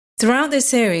Throughout this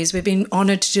series, we've been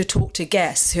honoured to talk to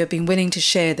guests who have been willing to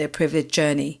share their privileged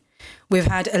journey. We've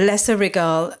had Alessa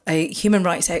Rigal, a human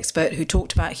rights expert who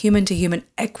talked about human-to-human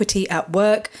equity at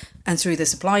work and through the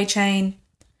supply chain.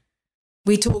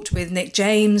 We talked with Nick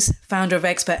James, founder of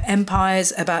Expert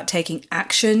Empires, about taking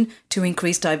action to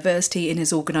increase diversity in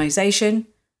his organisation.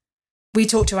 We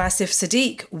talked to Asif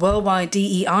Sadiq, worldwide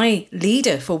DEI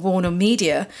leader for Warner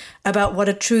Media, about what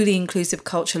a truly inclusive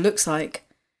culture looks like.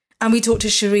 And we talked to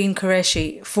Shireen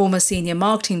Qureshi, former senior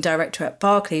marketing director at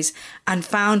Barclays and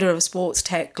founder of Sports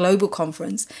Tech Global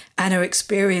Conference, and her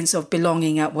experience of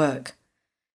belonging at work.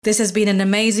 This has been an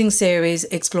amazing series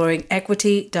exploring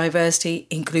equity, diversity,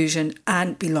 inclusion,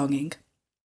 and belonging.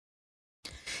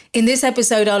 In this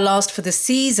episode, our last for the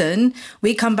season,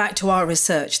 we come back to our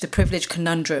research, The Privilege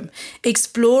Conundrum,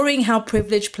 exploring how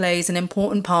privilege plays an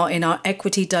important part in our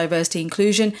equity, diversity,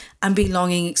 inclusion, and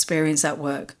belonging experience at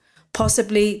work.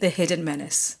 Possibly the hidden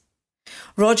menace.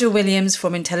 Roger Williams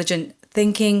from Intelligent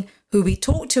Thinking, who we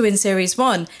talked to in Series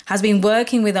 1, has been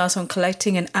working with us on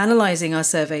collecting and analysing our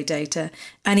survey data,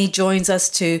 and he joins us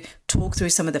to talk through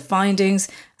some of the findings,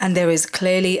 and there is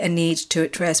clearly a need to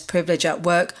address privilege at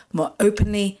work more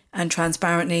openly and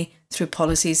transparently through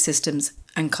policies, systems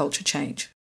and culture change.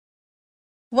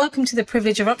 Welcome to the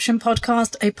Privilege Eruption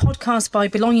podcast, a podcast by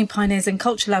Belonging Pioneers and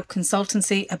Culture Lab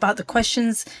Consultancy about the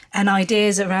questions and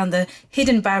ideas around the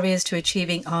hidden barriers to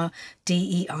achieving our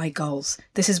DEI goals.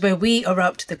 This is where we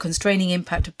erupt the constraining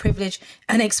impact of privilege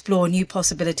and explore new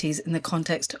possibilities in the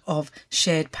context of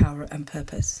shared power and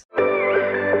purpose.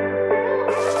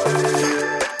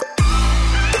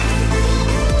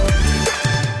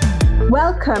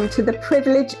 Welcome to the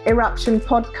Privilege Eruption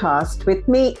podcast with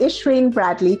me, Ishreen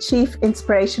Bradley, Chief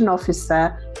Inspiration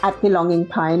Officer at Belonging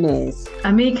Pioneers.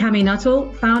 And me, Cami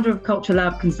Nuttall, founder of Culture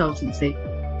Lab Consultancy.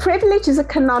 Privilege is a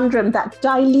conundrum that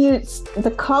dilutes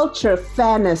the culture of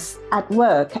fairness at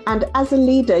work. And as a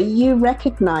leader, you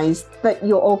recognize that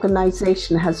your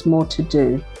organization has more to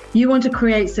do. You want to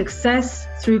create success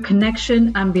through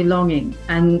connection and belonging,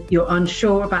 and you're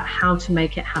unsure about how to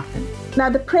make it happen. Now,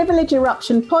 the Privilege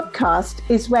Eruption podcast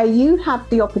is where you have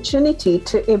the opportunity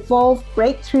to evolve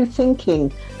breakthrough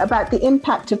thinking about the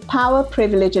impact of power,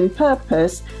 privilege, and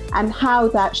purpose, and how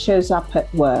that shows up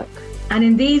at work. And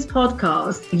in these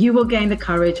podcasts, you will gain the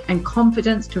courage and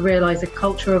confidence to realize a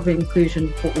culture of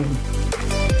inclusion for all.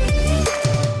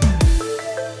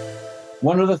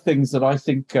 One of the things that I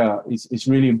think is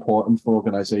really important for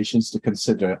organizations to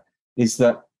consider is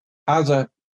that as a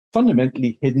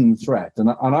fundamentally hidden threat, and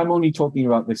I'm only talking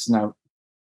about this now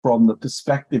from the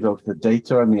perspective of the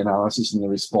data and the analysis and the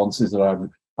responses that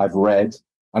I've read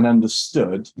and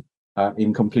understood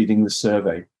in completing the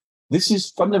survey. This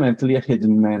is fundamentally a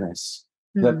hidden menace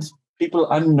that people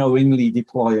unknowingly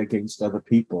deploy against other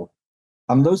people.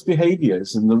 And those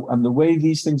behaviors and the way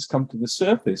these things come to the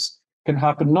surface can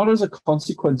happen not as a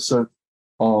consequence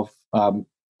of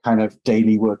kind of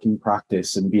daily working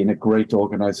practice and being a great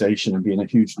organization and being a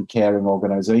hugely caring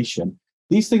organization.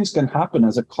 These things can happen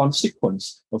as a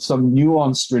consequence of some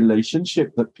nuanced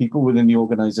relationship that people within the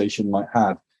organization might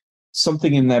have,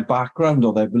 something in their background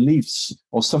or their beliefs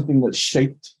or something that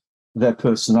shaped their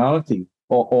personality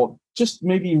or just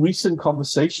maybe recent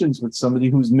conversations with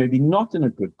somebody who's maybe not in a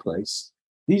good place.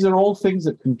 These are all things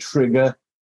that can trigger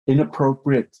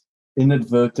inappropriate,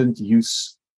 inadvertent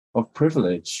use of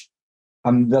privilege.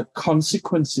 And the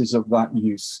consequences of that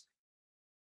use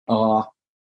are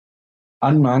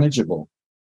unmanageable.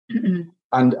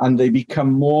 And they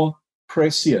become more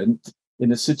prescient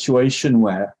in a situation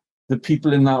where the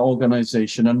people in that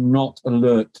organization are not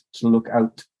alert to look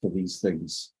out for these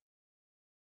things.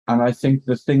 And I think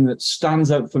the thing that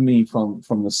stands out for me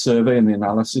from the survey and the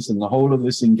analysis and the whole of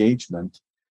this engagement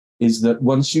is that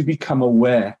once you become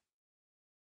aware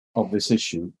of this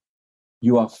issue,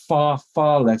 you are far,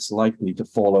 far less likely to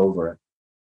fall over it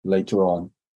later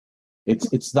on.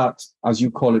 It's that, as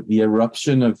you call it, the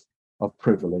eruption of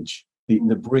privilege, the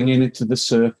bringing it to the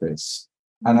surface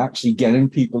and actually getting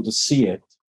people to see it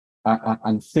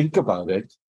and think about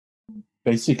it,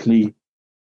 basically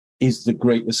is the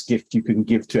greatest gift you can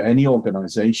give to any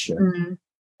organization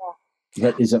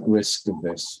that is at risk of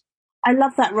this. I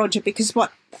love that, Roger, because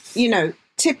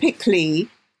typically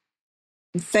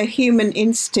the human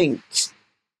instinct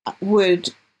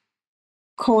would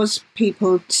cause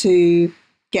people to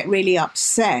get really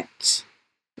upset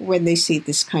when they see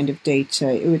this kind of data.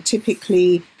 It would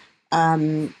typically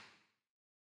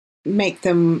make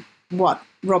them what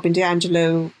Robin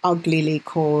DiAngelo uglily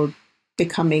called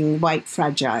becoming white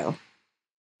fragile.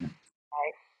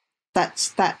 I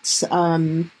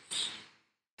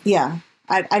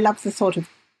love the thought of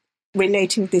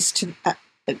relating to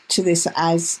this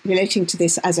as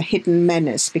a hidden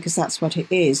menace, because that's what it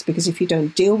is. Because if you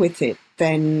don't deal with it,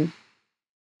 then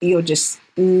you're just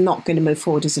not going to move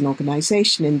forward as an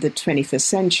organization in the 21st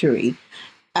century.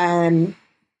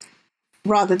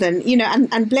 Rather than,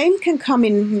 and blame can come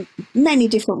in many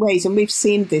different ways. And we've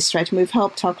seen this, right? And we've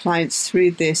helped our clients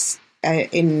through this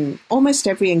in almost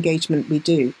every engagement we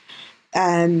do.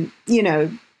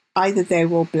 Either they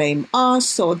will blame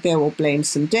us, or they will blame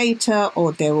some data,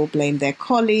 or they will blame their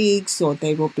colleagues, or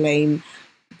they will blame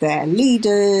their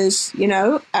leaders,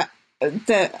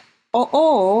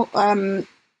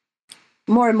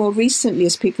 more and more recently,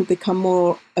 as people become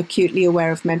more acutely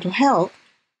aware of mental health,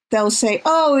 they'll say,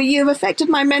 "Oh, you've affected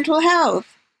my mental health."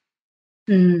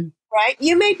 Right?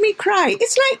 You made me cry.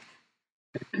 It's like,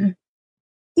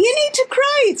 you need to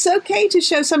cry. It's okay to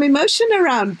show some emotion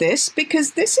around this,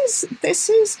 because this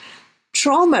is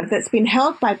trauma that's been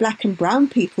held by Black and brown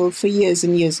people for years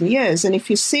and years and years. And if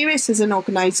you're serious as an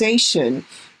organization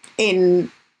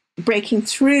in breaking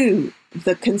through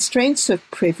the constraints of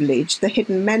privilege, the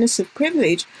hidden menace of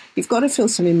privilege, you've got to feel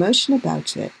some emotion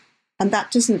about it. And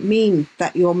that doesn't mean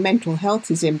that your mental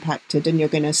health is impacted and you're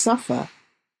going to suffer.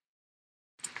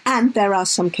 And there are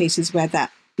some cases where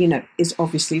that, is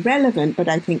obviously relevant, but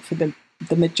I think for the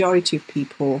majority of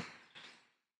people,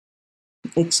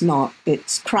 it's not.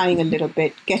 It's crying a little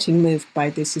bit, getting moved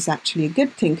by this is actually a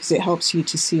good thing, because it helps you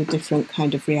to see a different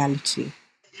kind of reality.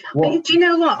 Do you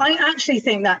know what? I actually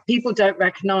think that people don't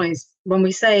recognize when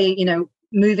we say,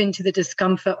 move into the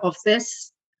discomfort of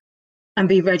this and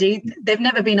be ready. They've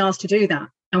never been asked to do that.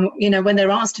 And, when they're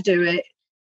asked to do it,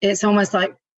 it's almost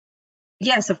like,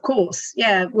 yes, of course.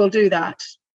 Yeah, we'll do that.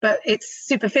 But it's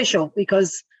superficial,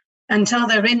 because until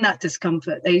they're in that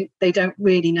discomfort, they don't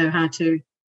really know how to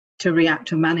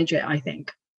react or manage it, I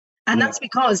think. And that's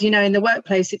because, in the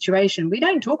workplace situation, we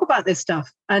don't talk about this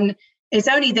stuff. And it's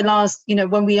only the last,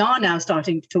 when we are now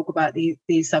starting to talk about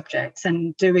these subjects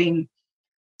and doing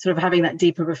sort of having that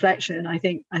deeper reflection, I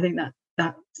think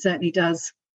that certainly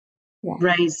does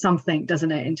raise something,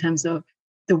 doesn't it, in terms of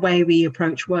the way we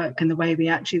approach work and the way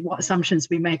what assumptions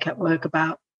we make at work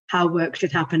about how work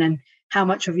should happen and how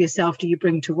much of yourself do you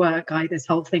bring to work. This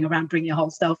whole thing around bring your whole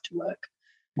self to work.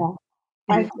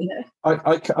 Yeah.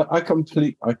 I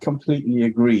completely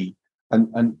agree.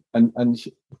 And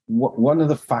one of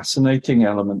the fascinating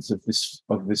elements of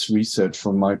this research,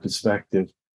 from my perspective,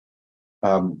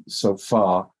 so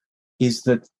far, is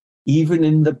that even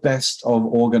in the best of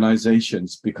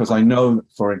organizations, because I know,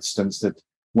 for instance, that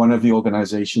one of the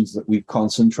organizations that we've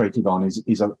concentrated on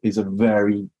is a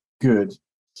very good,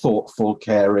 thoughtful,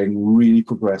 caring, really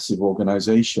progressive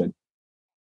organization.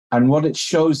 And what it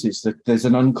shows is that there's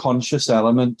an unconscious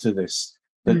element to this,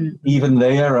 that even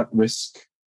they are at risk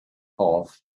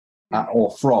of,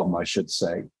 or from, I should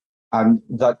say, and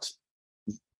that,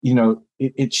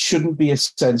 it shouldn't be a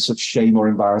sense of shame or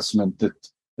embarrassment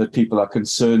that people are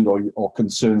concerned or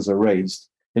concerns are raised.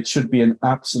 It should be an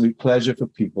absolute pleasure for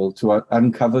people to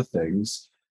uncover things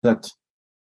that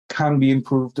can be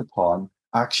improved upon.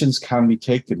 Actions can be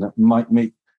taken that might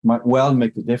well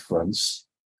make a difference,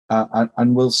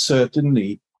 and will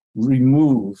certainly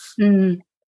remove,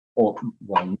 or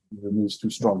remove's too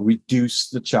strong, reduce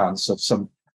the chance of some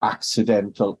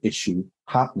accidental issue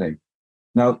happening.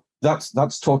 Now,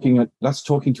 that's talking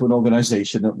to an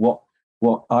organization at what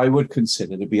I would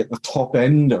consider to be at the top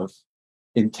end of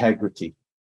integrity.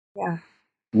 Yeah.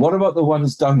 What about the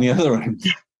ones down the other end?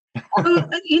 Well,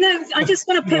 I just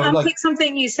want to pick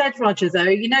something you said, Roger, though.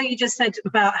 You just said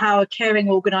about how a caring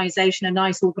organization, a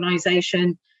nice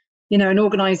organization, an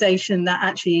organization that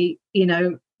actually,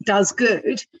 does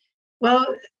good. Well,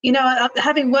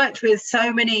 having worked with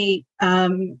so many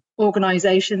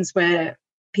organizations where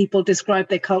people describe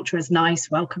their culture as nice,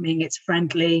 welcoming, it's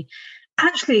friendly.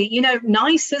 Actually,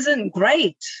 nice isn't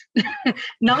great.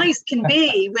 Nice can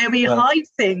be where we hide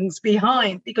things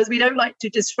behind because we don't like to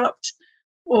disrupt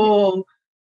or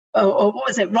what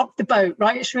was it? Rock the boat,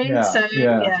 right, Shreen? Yeah, so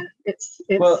it's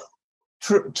well,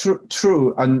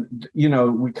 true. And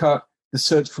we can't. The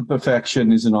search for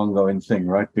perfection is an ongoing thing,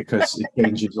 right? Because it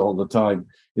changes all the time.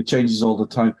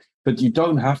 But you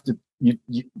don't have to.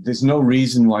 There's no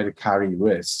reason why to carry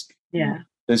risk. Yeah.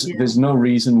 There's no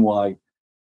reason why.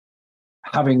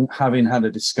 Having had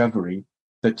a discovery,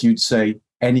 that you'd say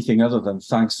anything other than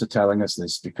thanks for telling us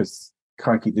this, because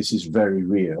crikey, this is very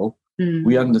real.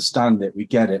 We understand it, we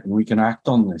get it, and we can act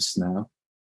on this now.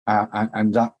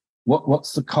 And that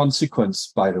what's the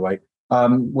consequence, by the way?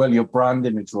 Well, your brand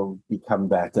image will become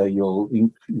better. You'll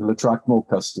attract more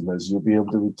customers. You'll be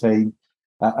able to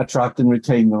attract and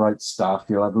retain the right staff.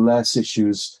 You'll have less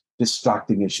issues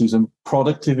distracting issues, and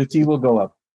productivity will go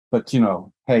up. But,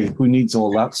 hey, who needs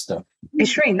all that stuff?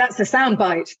 Shreen, that's the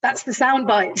soundbite. That's the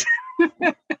soundbite.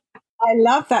 I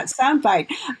love that soundbite.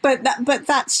 But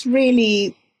that's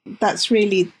really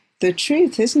the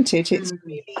truth, isn't it? It's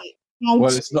really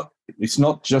well, it's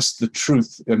not just the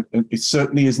truth, and it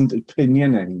certainly isn't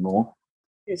opinion anymore.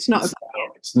 It's not.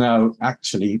 It's now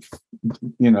actually,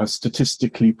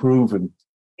 statistically proven.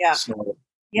 Yeah. So,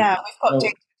 we've got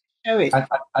data to show it.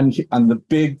 And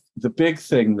the big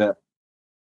thing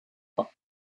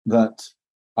that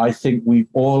I think we've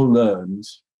all learned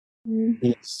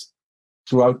is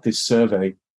throughout this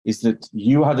survey is that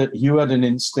you had an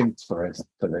instinct for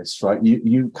this, right?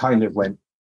 You kind of went,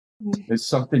 there's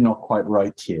something not quite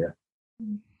right here,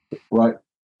 right?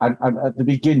 And at the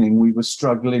beginning, we were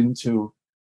struggling to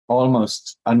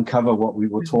almost uncover what we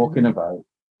were talking about.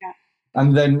 Yeah.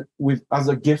 And then as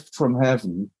a gift from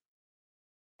heaven,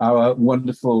 our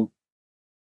wonderful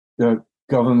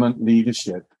government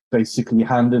leadership basically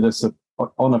handed us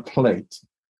on a plate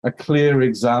a clear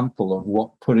example of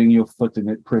what putting your foot in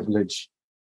it privilege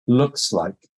looks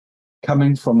like,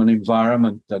 coming from an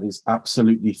environment that is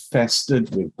absolutely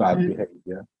festered with bad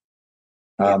behavior.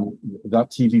 That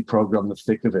TV program, The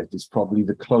Thick of It, is probably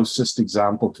the closest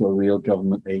example to a real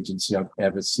government agency I've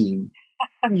ever seen.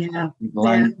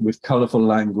 With colorful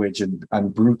language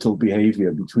and brutal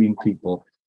behavior between people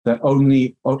that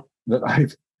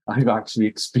I've actually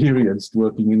experienced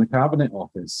working in the cabinet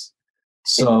office.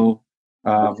 So,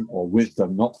 or with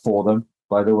them, not for them,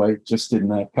 by the way, just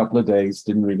in a couple of days,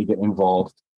 didn't really get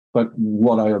involved. But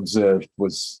what I observed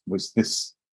was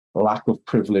this lack of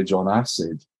privilege on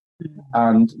acid.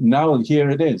 And now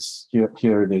here it is.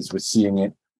 Here it is. We're seeing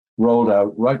it rolled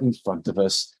out right in front of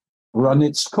us, run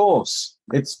its course.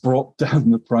 It's brought down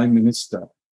the Prime Minister,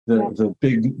 the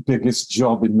biggest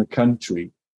job in the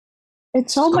country.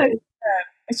 It's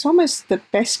almost the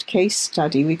best case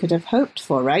study we could have hoped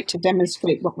for, right? To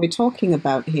demonstrate what we're talking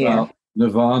about here. Well,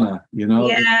 Nirvana,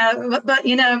 Yeah, but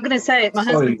I'm going to say it. My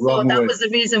husband thought that was the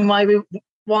reason why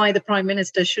the Prime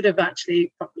Minister should have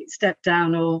actually probably stepped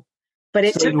down, but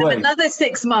it took them another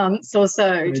 6 months or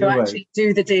so to actually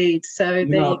do the deed. So there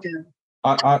you go.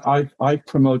 I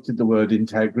promoted the word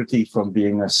integrity from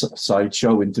being a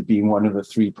sideshow into being one of the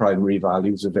 3 primary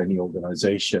values of any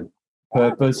organization.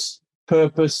 Purpose,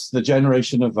 the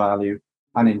generation of value,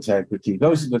 and integrity.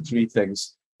 Those are the 3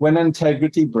 things. When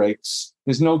integrity breaks,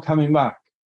 there's no coming back.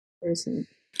 There isn't.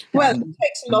 Well, it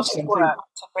takes a lot of work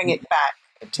to bring it back.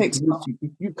 It takes a lot.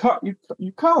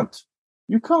 You can't.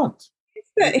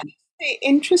 The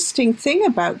interesting thing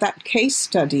about that case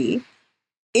study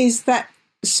is that,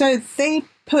 so they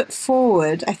put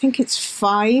forward, I think it's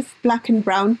 5 black and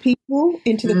brown people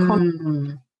into the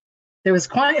conference. There was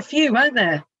quite a few, weren't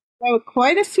there? There were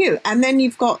quite a few. And then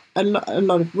you've got a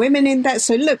lot of women in that.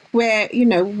 So look, where,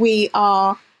 we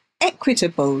are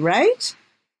equitable, right?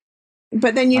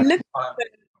 But then you look at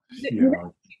people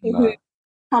who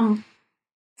come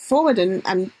forward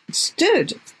and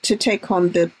stood to take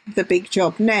on the big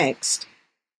job next.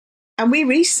 And we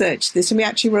researched this, and we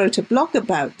actually wrote a blog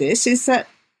about this, is that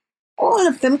all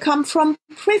of them come from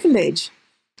privilege.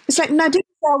 It's like Nadim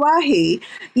Zawahi.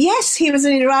 Yes, he was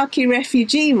an Iraqi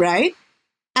refugee, right?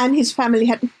 And his family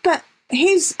had, but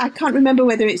I can't remember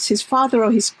whether it's his father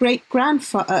or his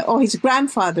great-grandfather, or his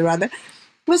grandfather rather,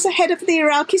 was the head of the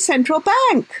Iraqi Central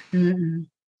Bank. Mm-hmm.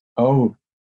 Oh.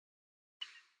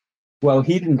 Well,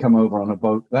 he didn't come over on a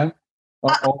boat then.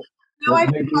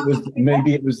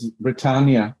 Maybe it was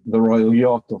Britannia, the royal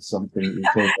yacht or something. He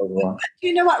came over on.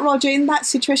 You know what, Roger? In that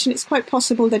situation, it's quite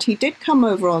possible that he did come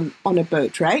over on a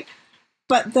boat, right?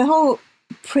 But the whole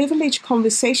privilege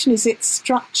conversation is it's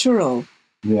structural.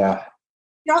 Yeah.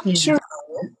 Structural.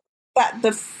 That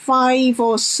the 5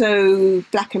 or so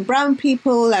black and brown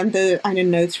people and the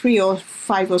 3 or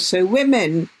 5 or so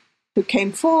women who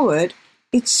came forward,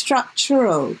 it's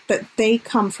structural that they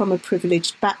come from a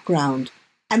privileged background,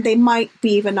 and they might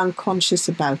be even unconscious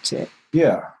about it.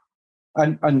 Yeah,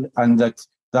 and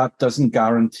that doesn't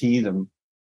guarantee them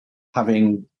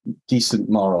having decent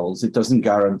morals. It doesn't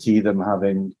guarantee them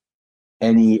having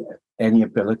any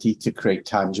ability to create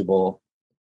tangible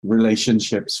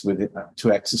relationships with it,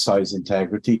 to exercise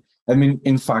integrity. I mean,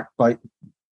 in fact,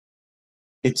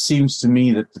 it seems to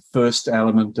me that the first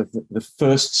element of the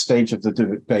first stage of the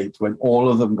debate, when all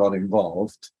of them got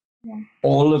involved,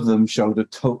 all of them showed a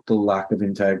total lack of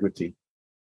integrity.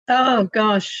 Oh,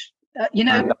 gosh.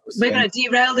 We're going to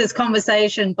derail this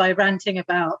conversation by ranting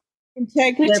about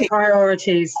integrity, their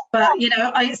priorities. But,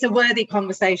 it's a worthy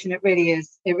conversation. It really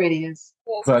is. It really is.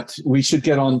 But we should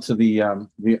get on to the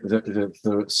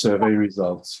survey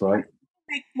results, right?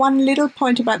 make one little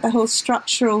point about the whole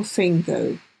structural thing,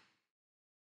 though,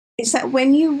 is that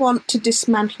when you want to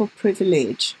dismantle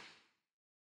privilege,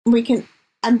 we can,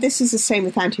 and this is the same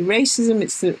with anti-racism,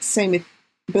 it's the same with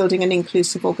building an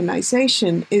inclusive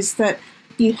organization, is that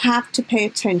you have to pay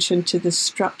attention to the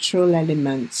structural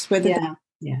elements, whether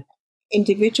they're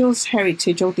individual's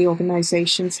heritage or the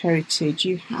organization's heritage.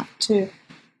 You have to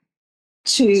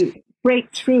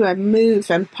break through and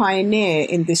move and pioneer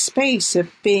in this space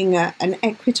of being an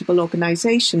equitable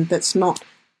organization that's not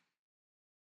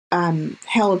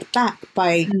held back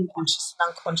by conscious and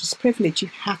unconscious privilege. You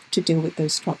have to deal with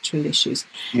those structural issues.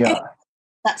 Yeah.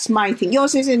 That's my thing.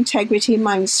 Yours is integrity,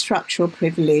 mine's structural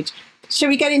privilege. Shall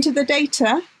we get into the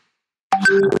data?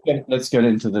 Let's get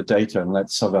into the data and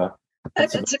let's have a...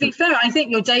 To be fair, I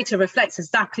think your data reflects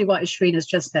exactly what Ashreena's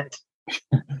just said.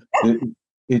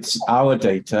 It's our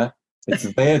data,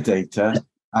 it's their data,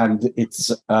 and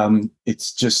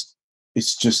it's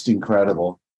just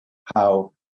incredible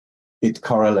how it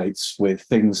correlates with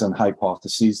things and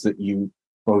hypotheses that you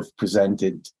both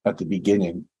presented at the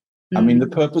beginning. I mean, the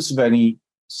purpose of any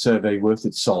survey worth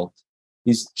its salt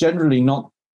is generally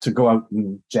not to go out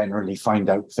and generally find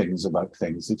out things about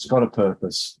things. It's got a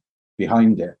purpose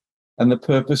behind it. And the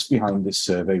purpose behind this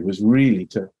survey was really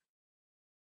to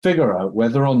figure out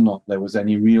whether or not there was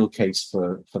any real case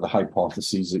for the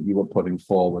hypotheses that you were putting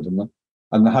forward.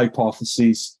 And the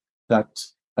hypotheses that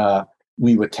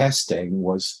we were testing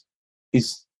was,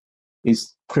 is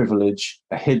privilege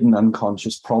a hidden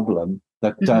unconscious problem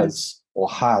that does or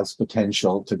has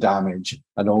potential to damage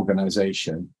an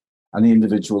organization and the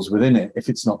individuals within it if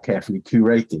it's not carefully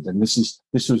curated? And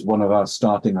this was one of our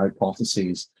starting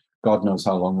hypotheses, God knows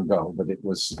how long ago, but it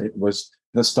was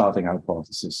the starting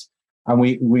hypothesis. And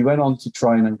we went on to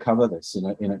try and uncover this in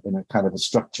a kind of a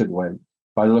structured way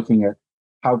by looking at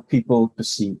how people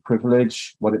perceive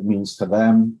privilege, what it means for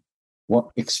them, what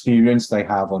experience they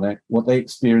have on it, what they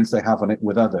experience they have on it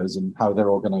with others, and how their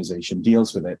organization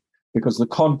deals with it. Because the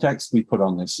context we put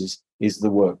on this is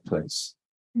the workplace.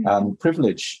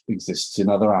 Privilege exists in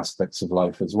other aspects of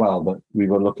life as well, but we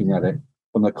were looking at it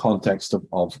from the context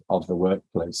of the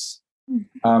workplace.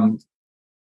 And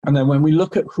then when we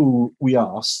look at who we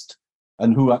asked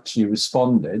and who actually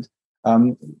responded,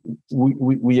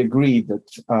 we agreed that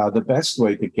the best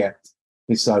way to get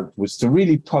this out was to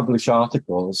really publish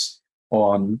articles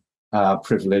on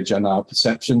privilege and our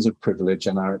perceptions of privilege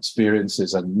and our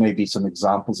experiences and maybe some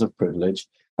examples of privilege,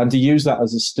 and to use that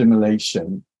as a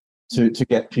stimulation to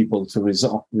get people to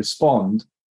respond.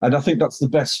 And I think that's the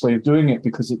best way of doing it,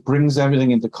 because it brings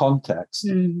everything into context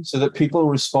so that people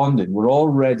responding were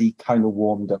already kind of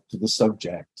warmed up to the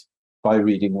subject by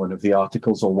reading one of the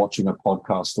articles or watching a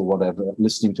podcast or whatever,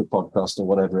 listening to a podcast or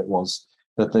whatever it was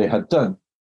that they had done.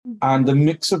 And the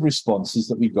mix of responses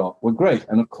that we got were great.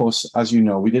 And of course, as you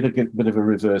know, we did a bit of a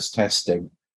reverse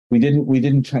testing. We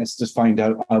didn't test to find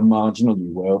out how marginal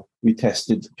you were. We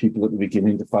tested people at the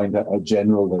beginning to find out how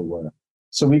general they were.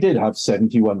 So we did have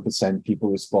 71% people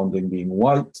responding being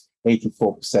white,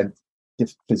 84%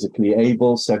 physically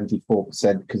able,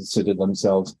 74% consider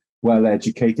themselves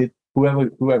well-educated.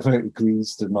 Whoever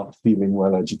agrees to not feeling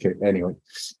well-educated, anyway,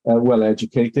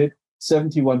 well-educated.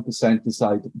 71%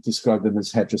 describe them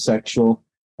as heterosexual,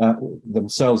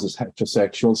 themselves as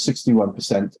heterosexual,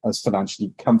 61% as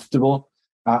financially comfortable,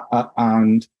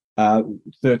 and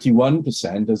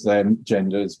 31% as their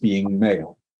gender as being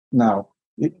male. Now,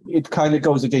 it kind of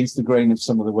goes against the grain of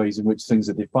some of the ways in which things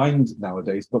are defined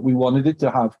nowadays, but we wanted it to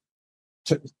have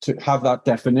that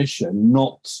definition,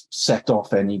 not set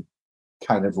off any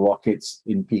kind of rockets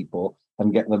in people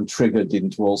and get them triggered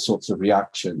into all sorts of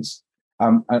reactions.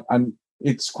 And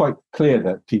it's quite clear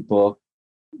that people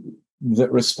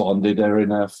that responded are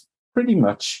in a pretty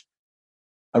much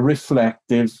a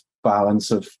reflective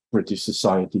balance of British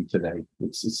society today.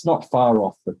 It's not far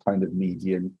off the kind of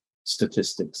median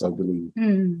statistics, I believe.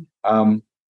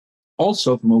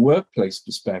 Also, from a workplace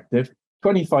perspective,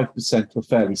 25% were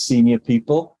fairly senior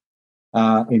people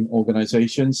in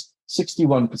organizations,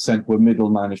 61% were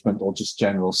middle management or just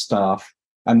general staff,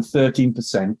 and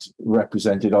 13%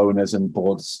 represented owners and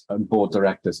boards and board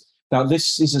directors. Now,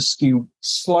 this is a skew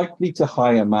slightly to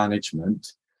higher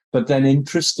management, but then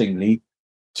interestingly,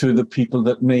 to the people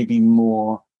that may be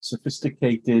more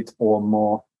sophisticated or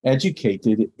more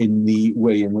educated in the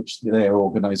way in which their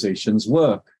organizations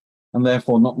work, and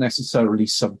therefore not necessarily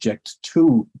subject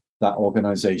to that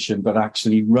organization, but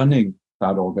actually running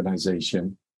that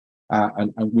organization,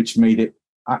 and which made it,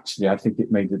 actually, I think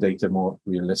it made the data more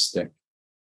realistic.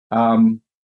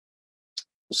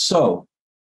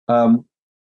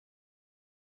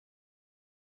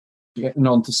 getting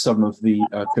on to some of the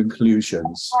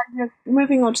conclusions.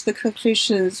 Moving on to the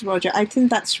conclusions, Roger, I think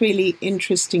that's really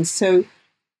interesting. So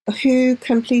who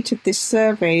completed this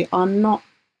survey are not,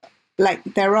 like,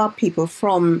 there are people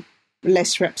from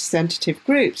less representative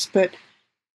groups, but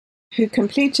who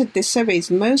completed this survey is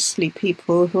mostly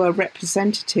people who are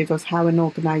representative of how an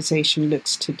organization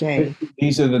looks today.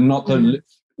 These are not the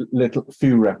little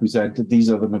few represented, these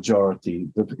are the majority.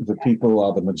 The people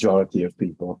are the majority of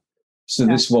people. So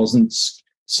this wasn't,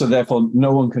 so therefore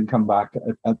no one can come back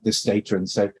at this data and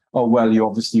say, oh, well, you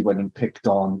obviously went and picked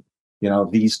on,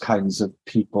 these kinds of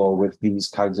people with these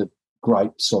kinds of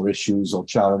gripes or issues or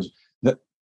challenges. That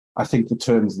I think the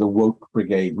term's the woke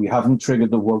brigade. We haven't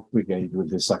triggered the woke brigade with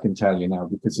this, I can tell you now,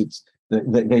 because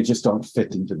they just don't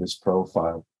fit into this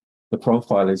profile. The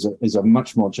profile is a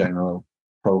much more general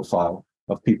profile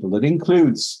of people that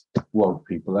includes woke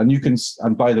people.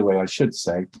 And by the way, I should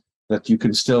say that you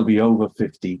can still be over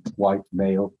 50, white,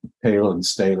 male, pale and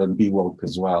stale, and be woke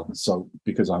as well. So,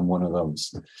 because I'm one of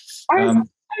those. I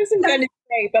wasn't going to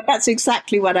say, but that's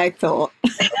exactly what I thought.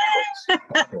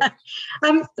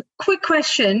 Quick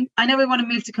question. I know we want to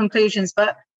move to conclusions,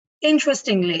 but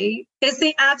interestingly, is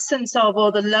the absence of,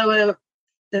 or the lower,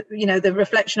 the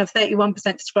reflection of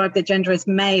 31% describe their gender as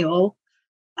male,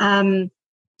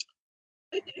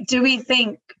 do we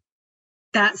think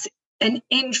that's an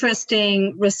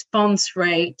interesting response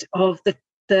rate of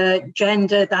the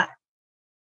gender that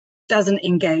doesn't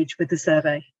engage with the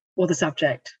survey or the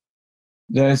subject?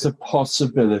 There's a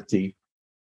possibility.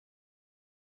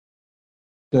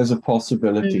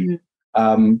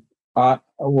 Mm-hmm.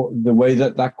 The way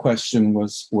that question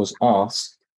was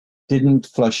asked didn't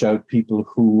flush out people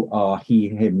who are he,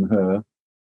 him, her,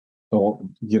 or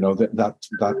that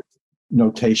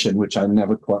notation, which I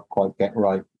never quite get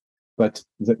right. But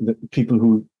the people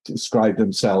who describe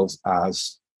themselves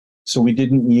as, so we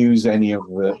didn't use any of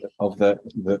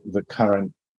the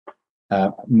current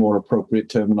more appropriate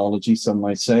terminology, some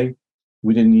might say.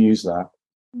 We didn't use that,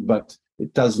 but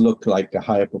it does look like a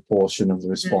higher proportion of the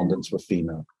respondents were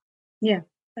female. Yeah.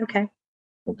 Okay.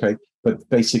 But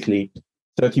basically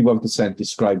 31%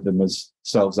 described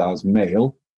themselves as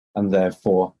male, and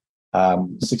therefore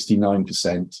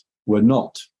 69% were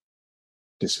not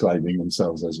describing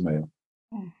themselves as male.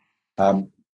 I think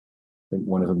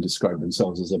one of them described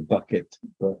themselves as a bucket,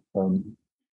 but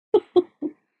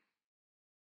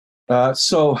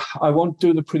so I won't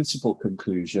do the principal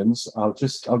conclusions. I'll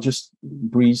just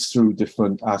breeze through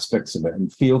different aspects of it,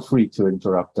 and feel free to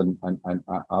interrupt and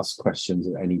ask questions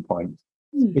at any point.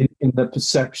 In the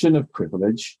perception of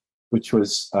privilege, which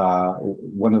was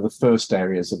one of the first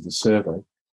areas of the survey,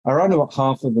 around about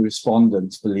half of the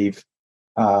respondents believe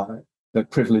that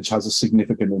privilege has a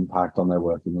significant impact on their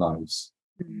working lives.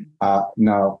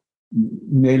 Now,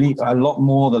 nearly a lot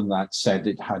more than that said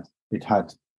it had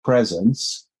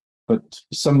presence, but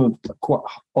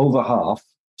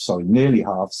nearly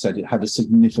half said it had a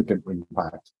significant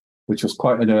impact, which was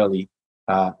quite an early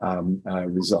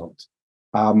result.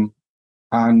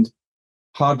 And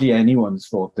hardly anyone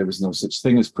thought there was no such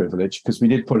thing as privilege, because we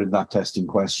did put in that testing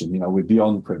question, we're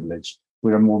beyond privilege.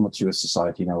 We're a more mature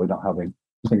society now. We're not having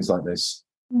things like this.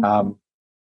 And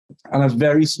a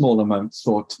very small amount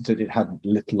thought that it had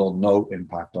little or no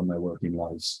impact on their working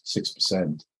lives,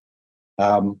 6%.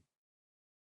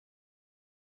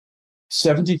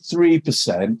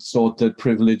 73% thought that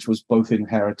privilege was both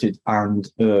inherited and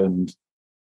earned.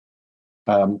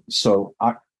 So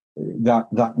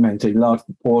that meant a large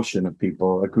proportion of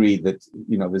people agreed that,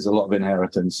 there's a lot of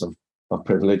inheritance of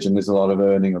privilege and there's a lot of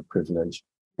earning of privilege,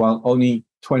 while only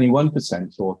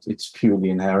 21% thought it's purely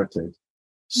inherited.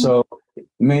 So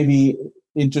maybe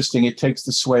interesting, it takes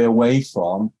the sway away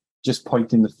from just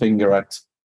pointing the finger at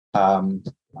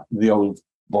the old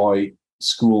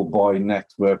schoolboy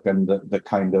network and the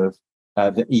kind of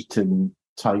the Eton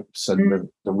types and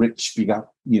the rich begat,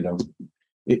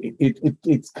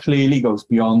 it clearly goes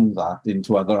beyond that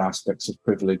into other aspects of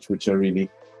privilege, which are really,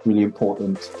 really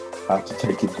important to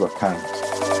take into account.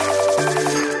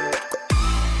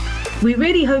 We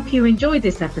really hope you enjoyed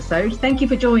this episode. Thank you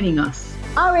for joining us.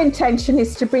 Our intention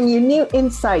is to bring you new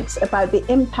insights about the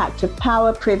impact of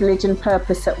power, privilege, and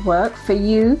purpose at work for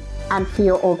you and for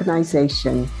your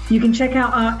organization. You can check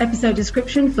out our episode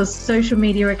description for social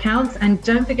media accounts, and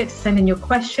don't forget to send in your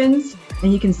questions,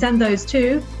 and you can send those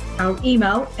to our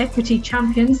email,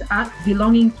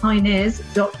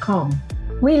 equitychampions@belongingpioneers.com.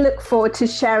 We look forward to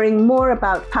sharing more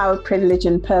about power, privilege,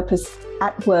 and purpose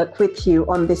at work with you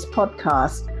on this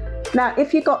podcast. Now,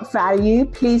 if you got value,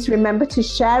 please remember to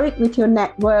share it with your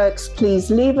networks.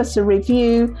 Please leave us a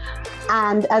review.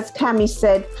 And as Cami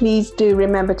said, please do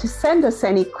remember to send us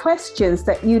any questions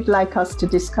that you'd like us to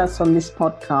discuss on this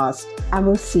podcast. And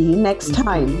we'll see you next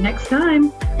time. Next time.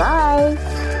 Bye.